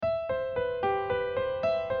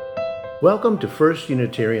Welcome to First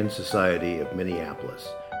Unitarian Society of Minneapolis,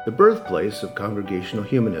 the birthplace of Congregational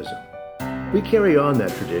Humanism. We carry on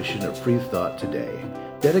that tradition of free thought today,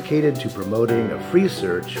 dedicated to promoting a free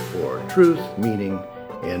search for truth, meaning,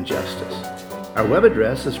 and justice. Our web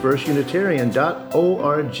address is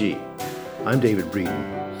firstunitarian.org. I'm David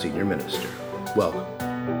Breeden, Senior Minister. Welcome.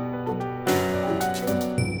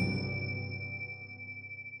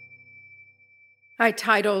 I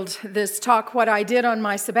titled this talk, What I Did on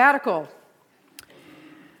My Sabbatical.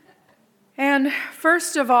 And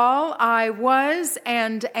first of all, I was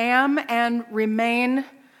and am and remain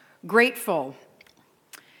grateful.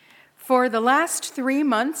 For the last 3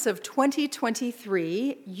 months of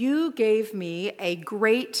 2023, you gave me a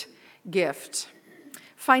great gift,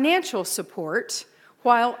 financial support,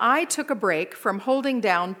 while I took a break from holding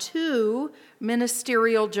down 2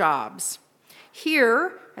 ministerial jobs.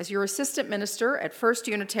 Here, as your assistant minister at First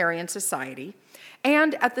Unitarian Society,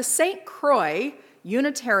 and at the St. Croix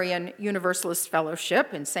Unitarian Universalist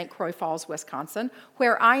Fellowship in St. Croix Falls, Wisconsin,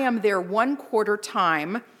 where I am their 1/4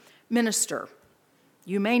 time minister.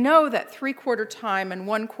 You may know that 3/4 time and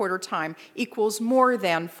 1/4 time equals more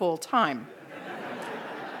than full time.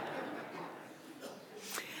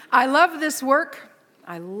 I love this work.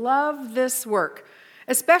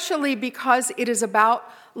 Especially because it is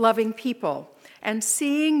about loving people. And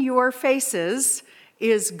seeing your faces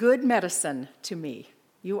is good medicine to me.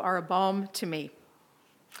 You are a balm to me.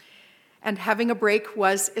 And having a break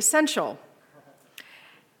was essential.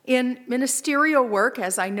 In ministerial work,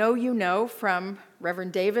 as I know you know from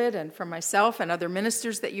Reverend David and from myself and other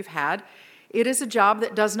ministers that you've had, it is a job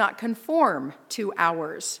that does not conform to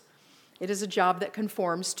hours. It is a job that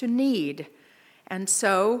conforms to need. And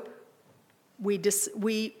so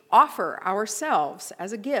we offer ourselves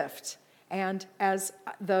as a gift and as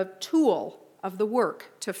the tool of the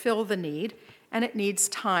work to fill the need, and it needs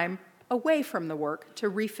time away from the work to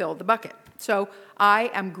refill the bucket. So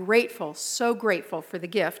I am grateful, so grateful for the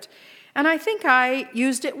gift, and I think I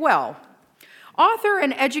used it well. Author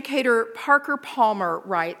and educator Parker Palmer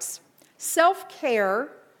writes, "Self-care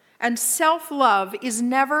and self-love is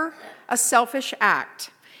never a selfish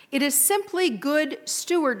act. It is simply good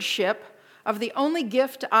stewardship of the only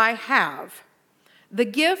gift I have, the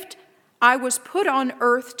gift I was put on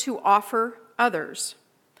earth to offer others."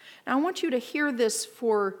 Now, I want you to hear this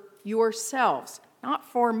for yourselves, not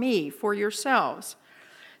for me, for yourselves.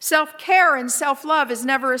 Self-care and self-love is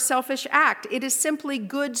never a selfish act. It is simply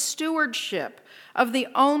good stewardship of the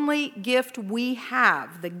only gift we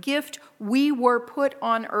have, the gift we were put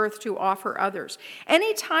on earth to offer others.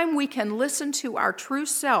 Anytime we can listen to our true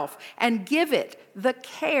self and give it the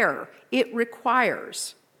care it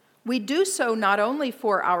requires, we do so not only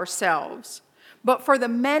for ourselves, but for the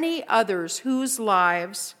many others whose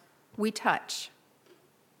lives we touch.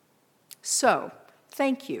 So,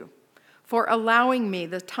 thank you for allowing me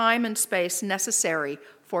the time and space necessary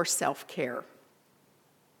for self-care.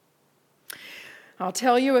 I'll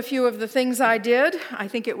tell you a few of the things I did. I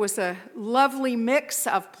think it was a lovely mix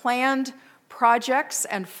of planned projects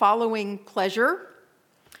and following pleasure.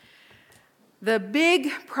 The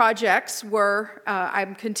big projects were,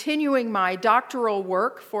 I'm continuing my doctoral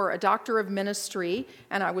work for a Doctor of Ministry,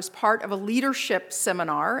 and I was part of a leadership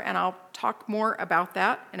seminar, and I'll talk more about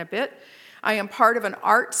that in a bit. I am part of an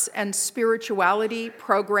arts and spirituality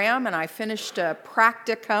program, and I finished a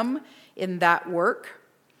practicum in that work.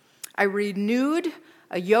 I renewed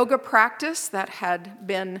a yoga practice that had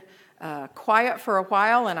been quiet for a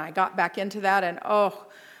while, and I got back into that, and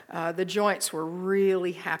the joints were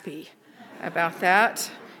really happy about that.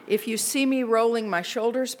 If you see me rolling my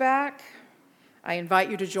shoulders back, I invite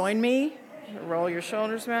you to join me. Roll your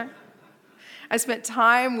shoulders back. I spent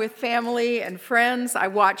time with family and friends. I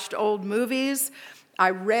watched old movies. I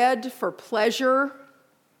read for pleasure.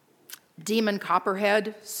 Demon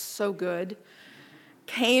Copperhead, so good.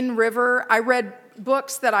 Cane River. I read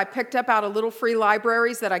books that I picked up out of little free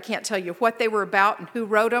libraries that I can't tell you what they were about and who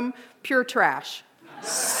wrote them. Pure trash.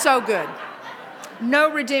 So good. No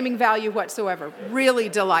redeeming value whatsoever. Really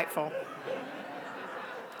delightful.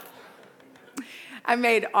 I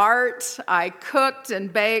made art. I cooked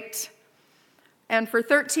and baked. And for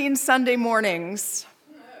 13 Sunday mornings,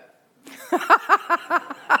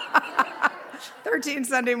 13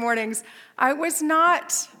 Sunday mornings, I was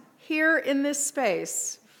not here in this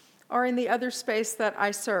space or in the other space that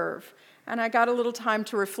I serve. And I got a little time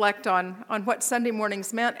to reflect on what Sunday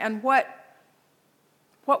mornings meant and what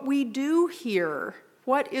we do here.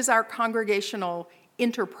 What is our congregational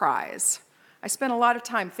enterprise? I spent a lot of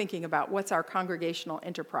time thinking about what's our congregational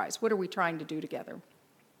enterprise. What are we trying to do together?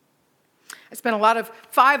 I spent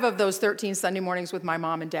 5 of those 13 Sunday mornings with my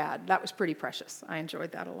mom and dad. That was pretty precious. I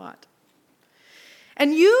enjoyed that a lot.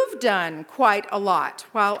 And you've done quite a lot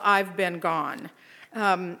while I've been gone.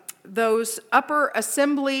 Those upper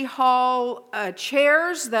assembly hall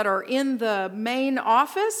chairs that are in the main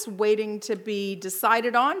office waiting to be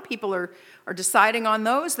decided on, people are deciding on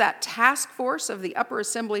those. That task force of the upper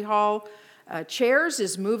assembly hall chairs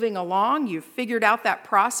is moving along. You've figured out that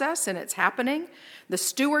process and it's happening. The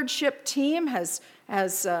stewardship team has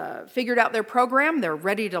figured out their program. They're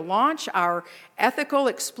ready to launch. Our Ethical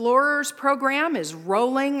Explorers program is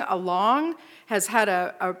rolling along, has had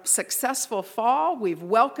a successful fall. We've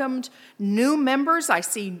welcomed new members. I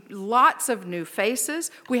see lots of new faces.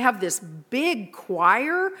 We have this big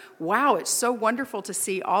choir. Wow, it's so wonderful to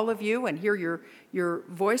see all of you and hear your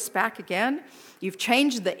voice back again. You've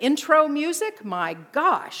changed the intro music. My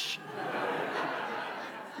gosh.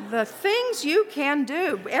 The things you can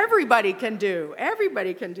do, everybody can do.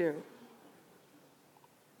 Everybody can do.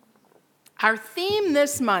 Our theme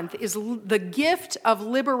this month is the gift of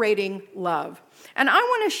liberating love. And I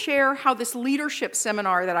want to share how this leadership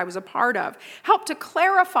seminar that I was a part of helped to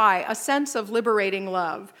clarify a sense of liberating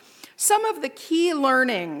love. Some of the key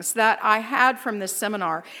learnings that I had from this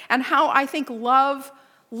seminar and how I think love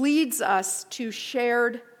leads us to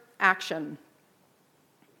shared action.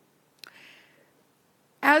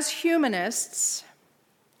 As humanists,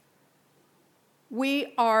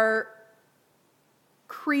 we are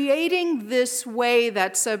creating this way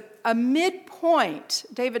that's a midpoint.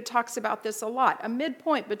 David talks about this a lot, a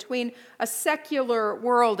midpoint between a secular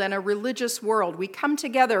world and a religious world. We come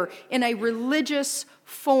together in a religious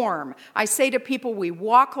form. I say to people, we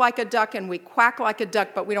walk like a duck and we quack like a duck,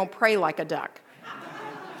 but we don't pray like a duck.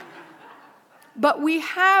 But we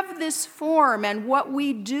have this form, and what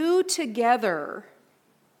we do together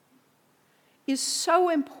is so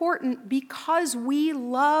important because we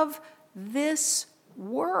love this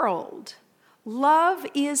world. Love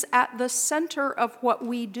is at the center of what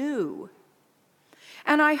we do.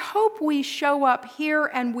 And I hope we show up here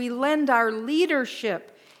and we lend our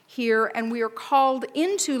leadership here, and we are called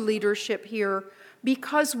into leadership here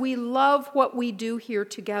because we love what we do here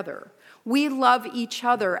together. We love each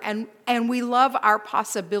other, and we love our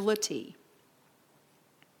possibility.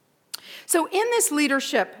 So in this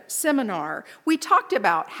leadership seminar, we talked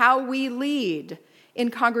about how we lead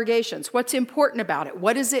in congregations. What's important about it?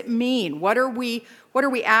 What does it mean? What are we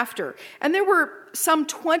after? And there were some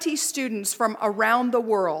 20 students from around the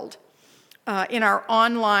world in our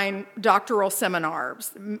online doctoral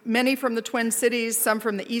seminars. Many from the Twin Cities, some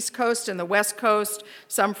from the East Coast and the West Coast,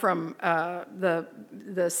 some from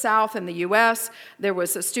the South and the U.S. There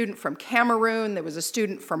was a student from Cameroon. There was a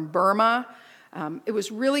student from Burma. It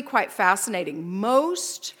was really quite fascinating.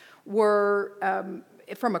 Most were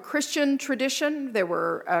from a Christian tradition. There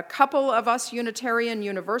were a couple of us Unitarian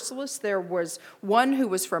Universalists. There was one who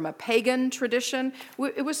was from a pagan tradition.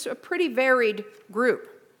 It was a pretty varied group.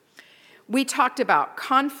 We talked about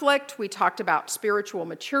conflict. We talked about spiritual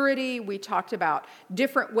maturity. We talked about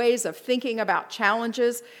different ways of thinking about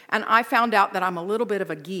challenges. And I found out that I'm a little bit of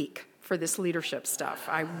a geek for this leadership stuff.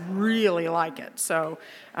 I really like it. So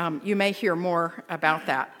you may hear more about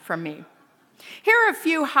that from me. Here are a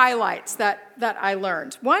few highlights that I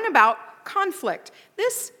learned. One about conflict.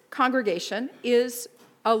 This congregation is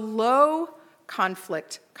a low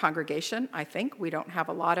conflict congregation, I think. We don't have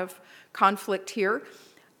a lot of conflict here.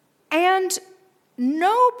 And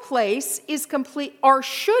no place is complete or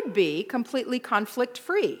should be completely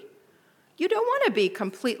conflict-free. You don't want to be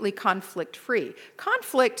completely conflict-free.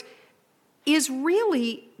 Conflict is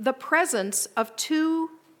really the presence of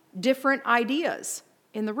two different ideas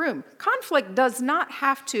in the room. Conflict does not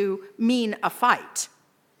have to mean a fight.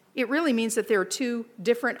 It really means that there are two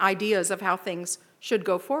different ideas of how things should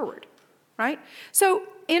go forward, right? So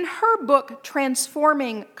in her book,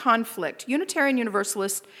 Transforming Conflict, Unitarian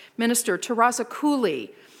Universalist minister Teresa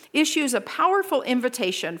Cooley issues a powerful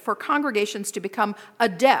invitation for congregations to become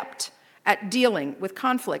adept at dealing with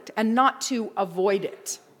conflict and not to avoid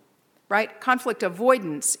it. Right? Conflict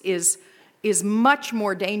avoidance is much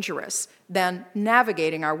more dangerous than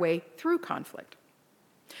navigating our way through conflict.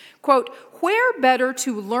 Quote, where better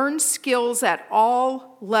to learn skills at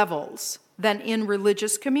all levels than in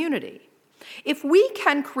religious community? If we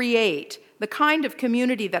can create the kind of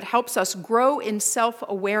community that helps us grow in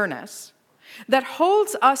self-awareness, that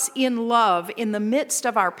holds us in love in the midst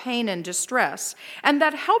of our pain and distress, and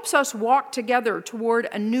that helps us walk together toward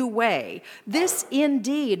a new way, this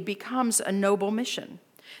indeed becomes a noble mission.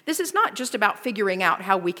 This is not just about figuring out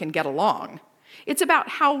how we can get along. It's about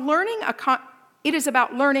how learning It is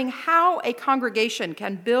about learning how a congregation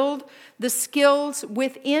can build the skills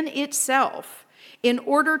within itself in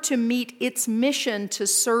order to meet its mission to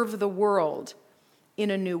serve the world in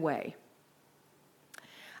a new way.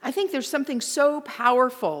 I think there's something so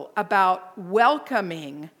powerful about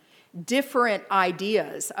welcoming different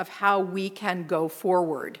ideas of how we can go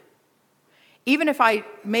forward. Even if I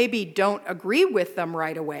maybe don't agree with them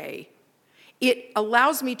right away, it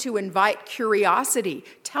allows me to invite curiosity.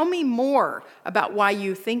 Tell me more about why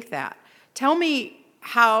you think that. Tell me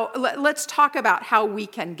let's talk about how we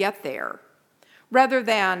can get there. Rather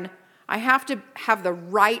than, I have to have the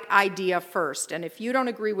right idea first. And if you don't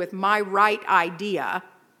agree with my right idea,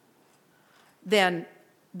 then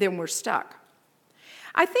we're stuck.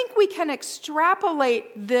 I think we can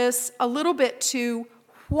extrapolate this a little bit to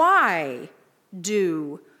why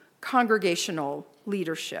do congregational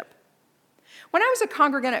leadership. When I was a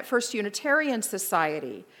congregant at First Unitarian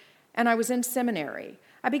Society and I was in seminary,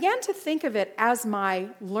 I began to think of it as my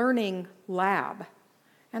learning lab.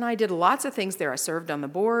 And I did lots of things there. I served on the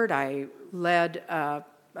board. I led a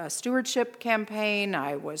stewardship campaign.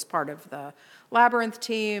 I was part of the Labyrinth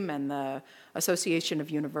team and the Association of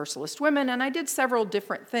Universalist Women, and I did several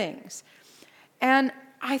different things. And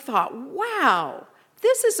I thought, wow,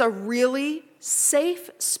 this is a really safe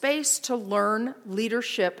space to learn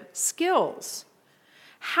leadership skills.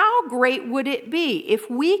 How great would it be if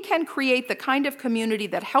we can create the kind of community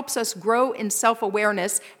that helps us grow in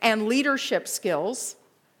self-awareness and leadership skills,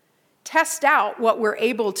 test out what we're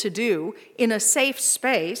able to do in a safe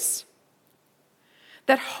space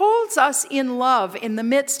that holds us in love in the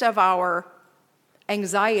midst of our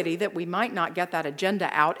anxiety that we might not get that agenda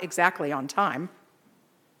out exactly on time,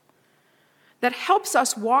 that helps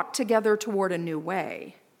us walk together toward a new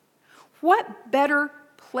way. What better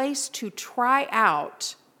place to try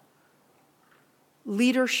out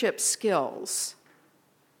leadership skills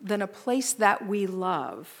than a place that we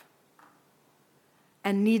love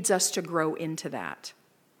and needs us to grow into that?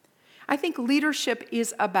 I think leadership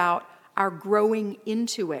is about our growing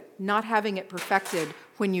into it, not having it perfected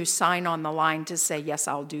when you sign on the line to say, yes,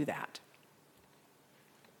 I'll do that.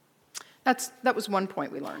 That was one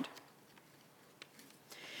point we learned.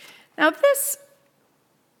 Now this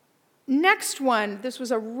next one, this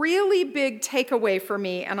was a really big takeaway for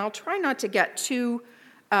me, and I'll try not to get too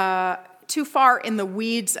far in the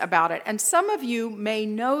weeds about it. And some of you may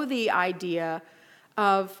know the idea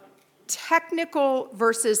of technical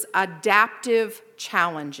versus adaptive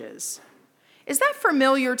challenges. Is that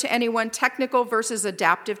familiar to anyone, technical versus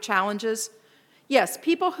adaptive challenges? Yes,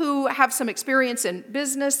 people who have some experience in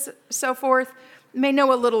business, so forth, may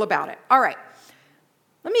know a little about it. All right,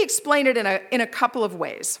 let me explain it in a couple of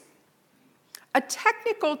ways. A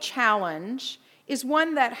technical challenge is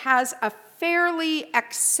one that has a fairly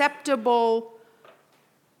acceptable,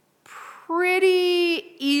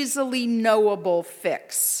 pretty easily knowable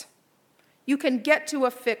fix. You can get to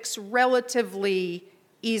a fix relatively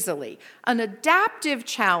easily. An adaptive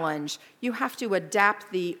challenge, you have to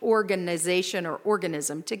adapt the organization or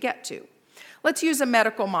organism to get to. Let's use a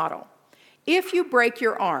medical model. If you break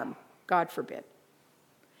your arm, God forbid,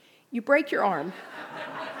 you break your arm,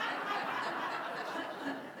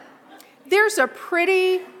 there's a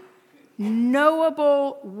pretty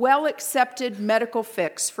knowable, well-accepted medical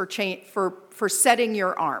fix for setting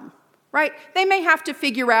your arm, right? They may have to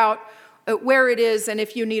figure out where it is and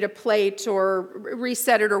if you need a plate or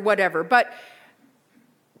reset it or whatever. But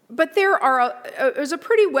there's a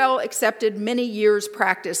pretty well-accepted, many years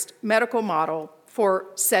practiced medical model for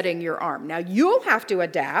setting your arm. Now, you'll have to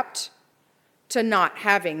adapt to not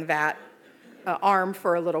having that arm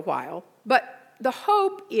for a little while. But the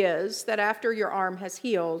hope is that after your arm has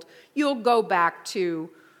healed, you'll go back to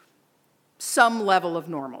some level of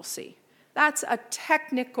normalcy. That's a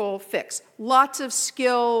technical fix. Lots of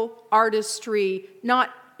skill, artistry,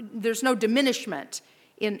 there's no diminishment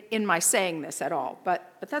in my saying this at all,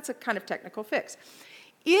 but that's a kind of technical fix.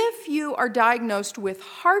 If you are diagnosed with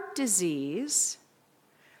heart disease,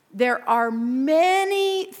 there are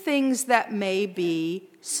many things that may be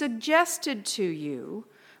suggested to you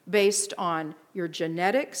based on your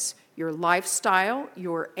genetics, your lifestyle,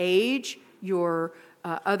 your age, your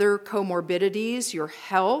other comorbidities, your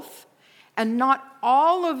health, and not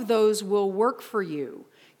all of those will work for you.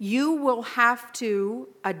 You will have to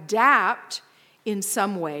adapt in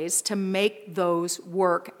some ways to make those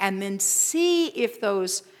work and then see if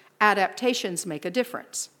those adaptations make a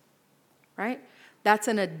difference, right? That's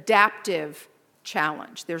an adaptive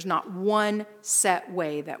challenge. There's not one set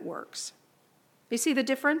way that works. You see the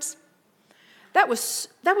difference? That was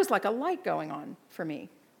like a light going on for me.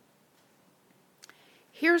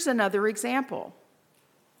 Here's another example.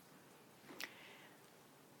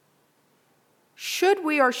 Should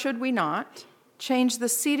we or should we not change the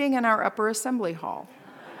seating in our upper assembly hall?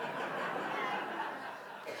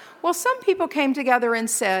 Well, some people came together and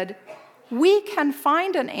said, we can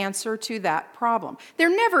find an answer to that problem.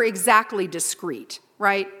 They're never exactly discrete,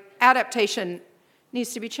 right? Adaptation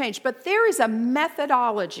needs to be changed. But there is a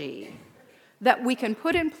methodology that we can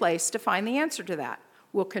put in place to find the answer to that.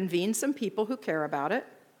 We'll convene some people who care about it.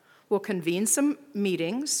 We'll convene some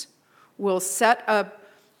meetings. We'll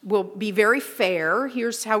be very fair.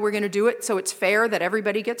 Here's how we're going to do it so it's fair that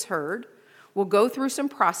everybody gets heard. We'll go through some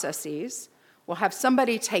processes. We'll have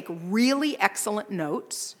somebody take really excellent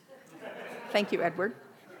notes. Thank you, Edward.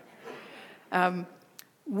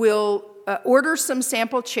 We'll order some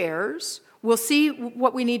sample chairs. We'll see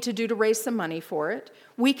what we need to do to raise some money for it.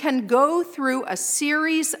 We can go through a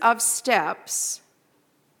series of steps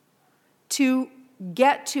to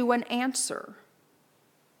get to an answer.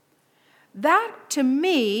 That, to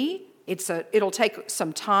me, it'll take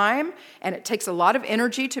some time, and it takes a lot of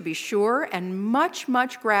energy to be sure, and much,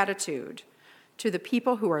 much gratitude to the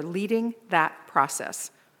people who are leading that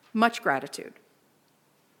process. Much gratitude.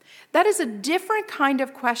 That is a different kind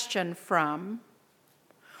of question from,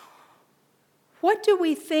 what do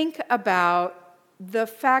we think about the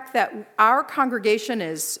fact that our congregation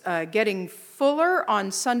is getting fuller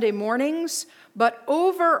on Sunday mornings, but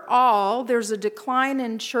overall there's a decline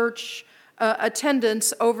in church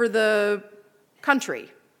attendance over the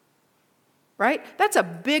country? Right? That's a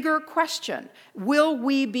bigger question. Will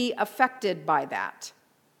we be affected by that?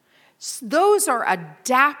 Those are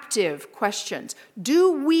adaptive questions.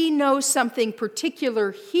 Do we know something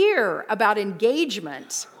particular here about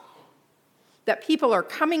engagement that people are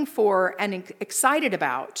coming for and excited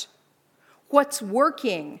about? What's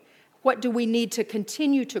working? What do we need to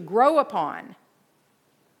continue to grow upon?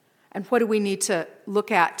 And what do we need to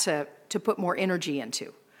look at to put more energy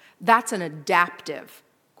into? That's an adaptive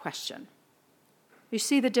question. You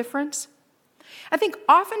see the difference? I think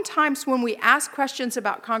oftentimes when we ask questions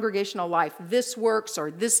about congregational life, this works or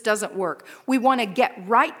this doesn't work, we want to get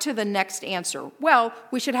right to the next answer. Well,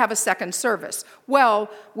 we should have a second service. Well,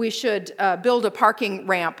 we should build a parking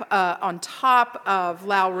ramp on top of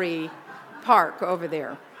Lowry Park over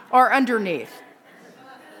there, or underneath.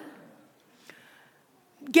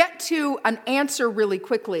 Get to an answer really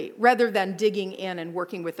quickly rather than digging in and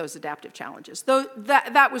working with those adaptive challenges. Though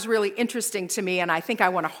that was really interesting to me, and I think I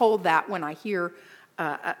want to hold that when I hear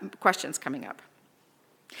questions coming up.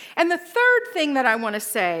 And the third thing that I want to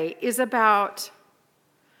say is about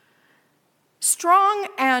strong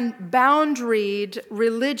and boundaried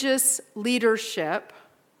religious leadership.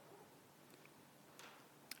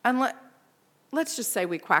 And let's just say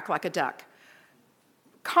we quack like a duck.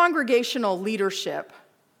 Congregational leadership.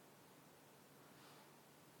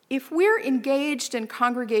 If we're engaged in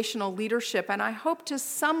congregational leadership, and I hope to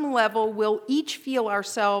some level we'll each feel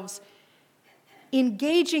ourselves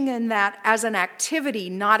engaging in that as an activity,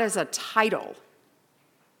 not as a title.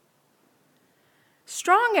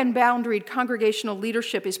 Strong and boundaried congregational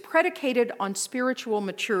leadership is predicated on spiritual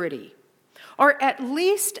maturity, or at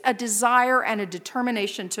least a desire and a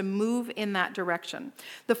determination to move in that direction.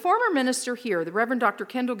 The former minister here, the Reverend Dr.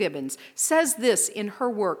 Kendall Gibbons, says this in her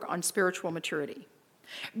work on spiritual maturity.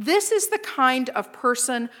 This is the kind of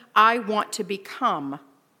person I want to become,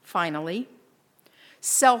 finally.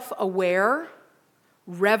 Self-aware,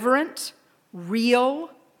 reverent, real,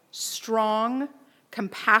 strong,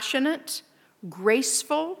 compassionate,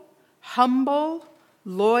 graceful, humble,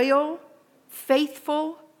 loyal,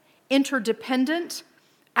 faithful, interdependent,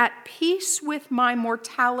 at peace with my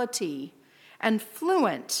mortality, and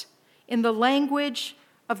fluent in the language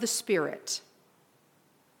of the Spirit.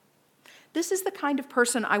 This is the kind of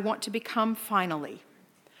person I want to become finally.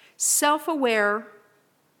 Self-aware,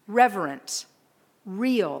 reverent,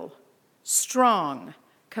 real, strong,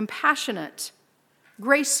 compassionate,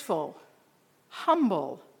 graceful,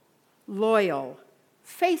 humble, loyal,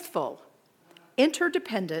 faithful,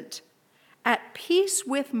 interdependent, at peace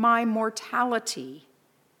with my mortality,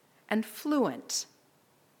 and fluent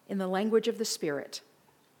in the language of the Spirit.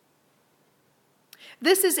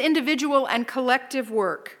 This is individual and collective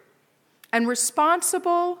work. And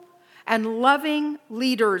responsible and loving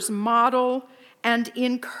leaders model and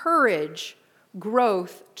encourage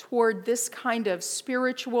growth toward this kind of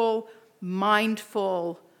spiritual,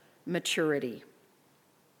 mindful maturity.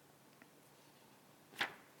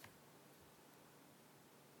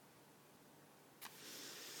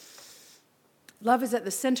 Love is at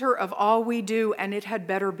the center of all we do, and it had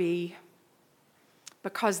better be,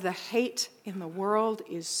 because the hate in the world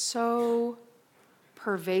is so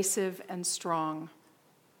pervasive, and strong.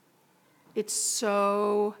 It's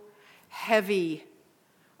so heavy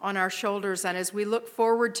on our shoulders, and as we look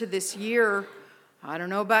forward to this year, I don't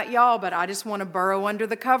know about y'all, but I just want to burrow under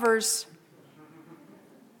the covers.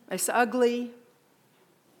 It's ugly.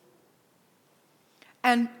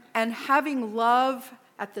 And having love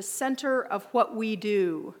at the center of what we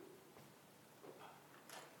do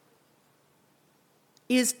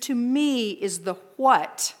is, to me, is the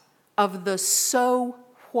what of the so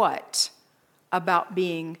what about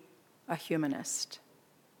being a humanist.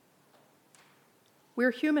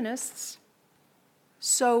 We're humanists.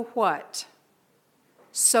 So what?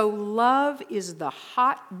 So love is the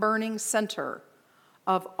hot burning center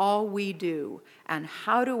of all we do. And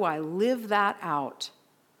how do I live that out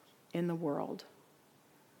in the world?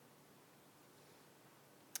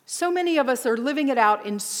 So many of us are living it out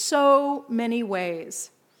in so many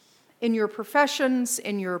ways. In your professions,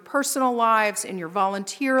 in your personal lives, in your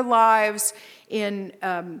volunteer lives, in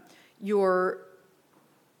your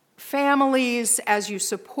families, as you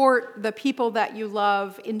support the people that you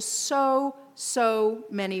love, in so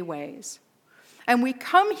many ways. And we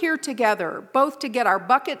come here together, both to get our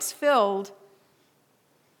buckets filled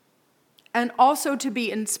and also to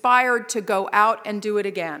be inspired to go out and do it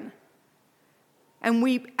again. And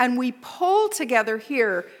we pull together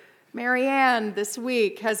here. Marianne this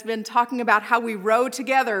week has been talking about how we row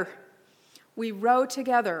together. We row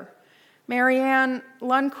together. Marianne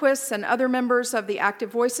Lundquist and other members of the Active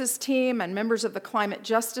Voices team and members of the Climate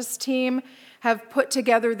Justice team have put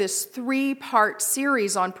together this 3-part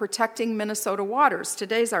series on protecting Minnesota waters.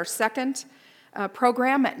 Today's our second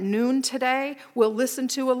program at noon today. We'll listen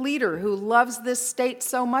to a leader who loves this state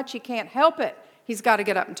so much he can't help it. He's got to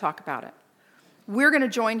get up and talk about it. We're going to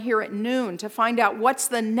join here at noon to find out what's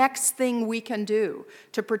the next thing we can do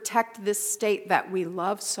to protect this state that we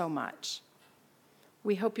love so much.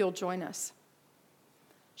 We hope you'll join us.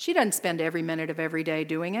 She doesn't spend every minute of every day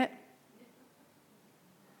doing it,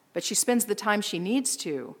 but she spends the time she needs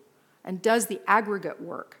to and does the aggregate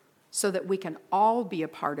work so that we can all be a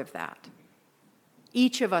part of that.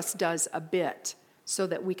 Each of us does a bit so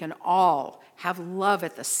that we can all have love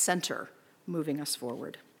at the center moving us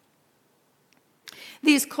forward.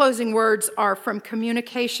 These closing words are from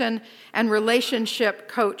communication and relationship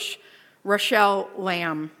coach Rochelle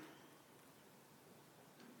Lamb.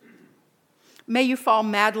 May you fall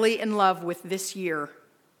madly in love with this year.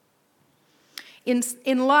 In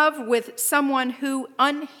love with someone who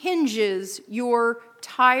unhinges your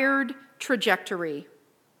tired trajectory.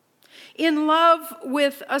 In love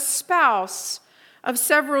with a spouse of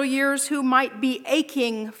several years who might be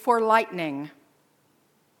aching for lightning.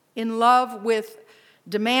 In love with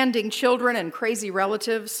demanding children and crazy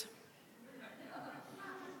relatives.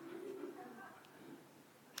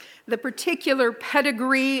 The particular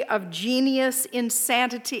pedigree of genius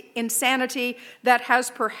insanity that has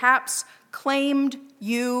perhaps claimed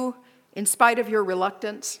you in spite of your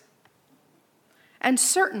reluctance. And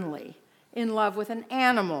certainly in love with an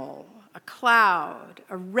animal, a cloud,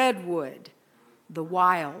 a redwood, the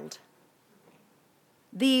wild.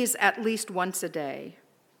 These at least once a day.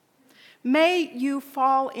 May you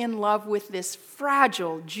fall in love with this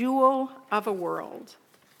fragile jewel of a world.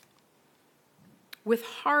 With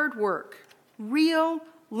hard work, real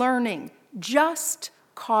learning, just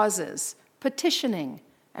causes, petitioning,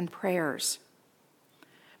 and prayers.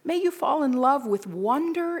 May you fall in love with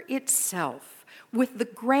wonder itself, with the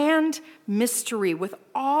grand mystery, with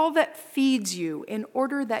all that feeds you in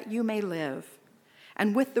order that you may live,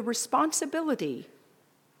 and with the responsibility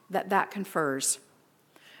that that confers.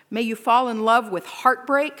 May you fall in love with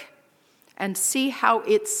heartbreak and see how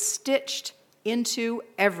it's stitched into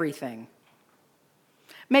everything.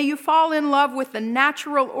 May you fall in love with the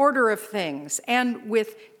natural order of things and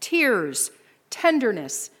with tears,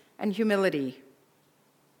 tenderness, and humility.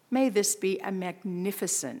 May this be a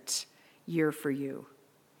magnificent year for you.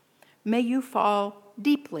 May you fall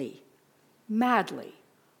deeply, madly,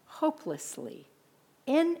 hopelessly,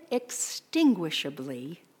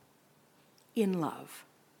 inextinguishably in love.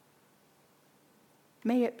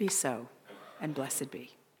 May it be so, and blessed be.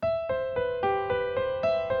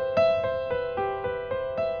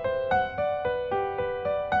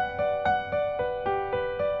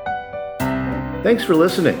 Thanks for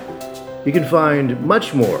listening. You can find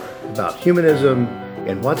much more about humanism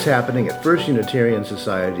and what's happening at First Unitarian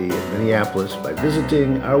Society in Minneapolis by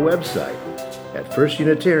visiting our website at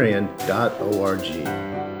firstunitarian.org.